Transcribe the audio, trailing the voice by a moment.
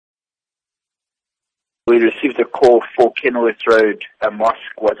We received a call for Kenilworth Road, a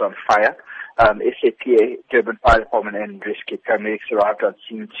mosque was on fire. SAPA, Durban Fire Department and rescue paramedics arrived on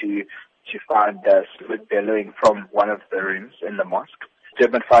scene to find smoke billowing from one of the rooms in the mosque.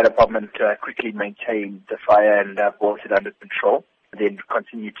 Durban Fire Department quickly maintained the fire and brought it under control, then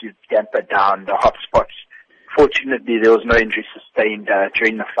continued to damper down the hot spots. Fortunately, there was no injury sustained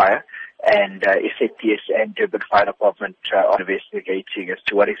during the fire, and SAPS and Durban Fire Department are investigating as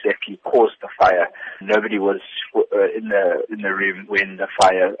to what exactly caused the fire. Nobody was in the room when the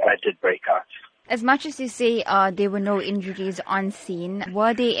fire did break out. As much as you say there were no injuries on scene,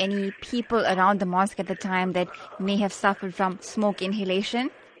 were there any people around the mosque at the time that may have suffered from smoke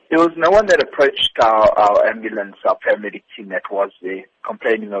inhalation? There was no one that approached our ambulance, our paramedic team that was there,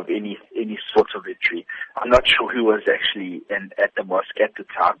 complaining of any sort of injury. I'm not sure who was actually at the mosque at the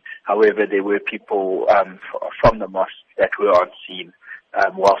time. However, there were people from the mosque that were on scene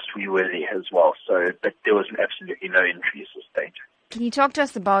whilst we were there as well. But there was absolutely no injuries sustained. Can you talk to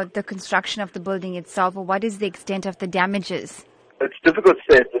us about the construction of the building itself, or what is the extent of the damages? It's difficult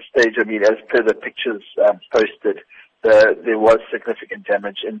to say at this stage. I mean, as per the pictures posted, there was significant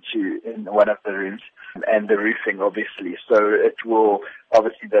damage in one of the rooms and the roofing, obviously. So it will,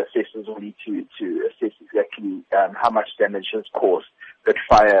 obviously, the assessors will need to assess exactly how much damage is caused. But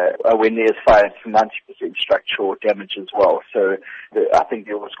fire, when there's fire, it's 90% structural damage as well. So I think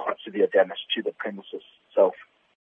there was quite severe damage to the premises itself.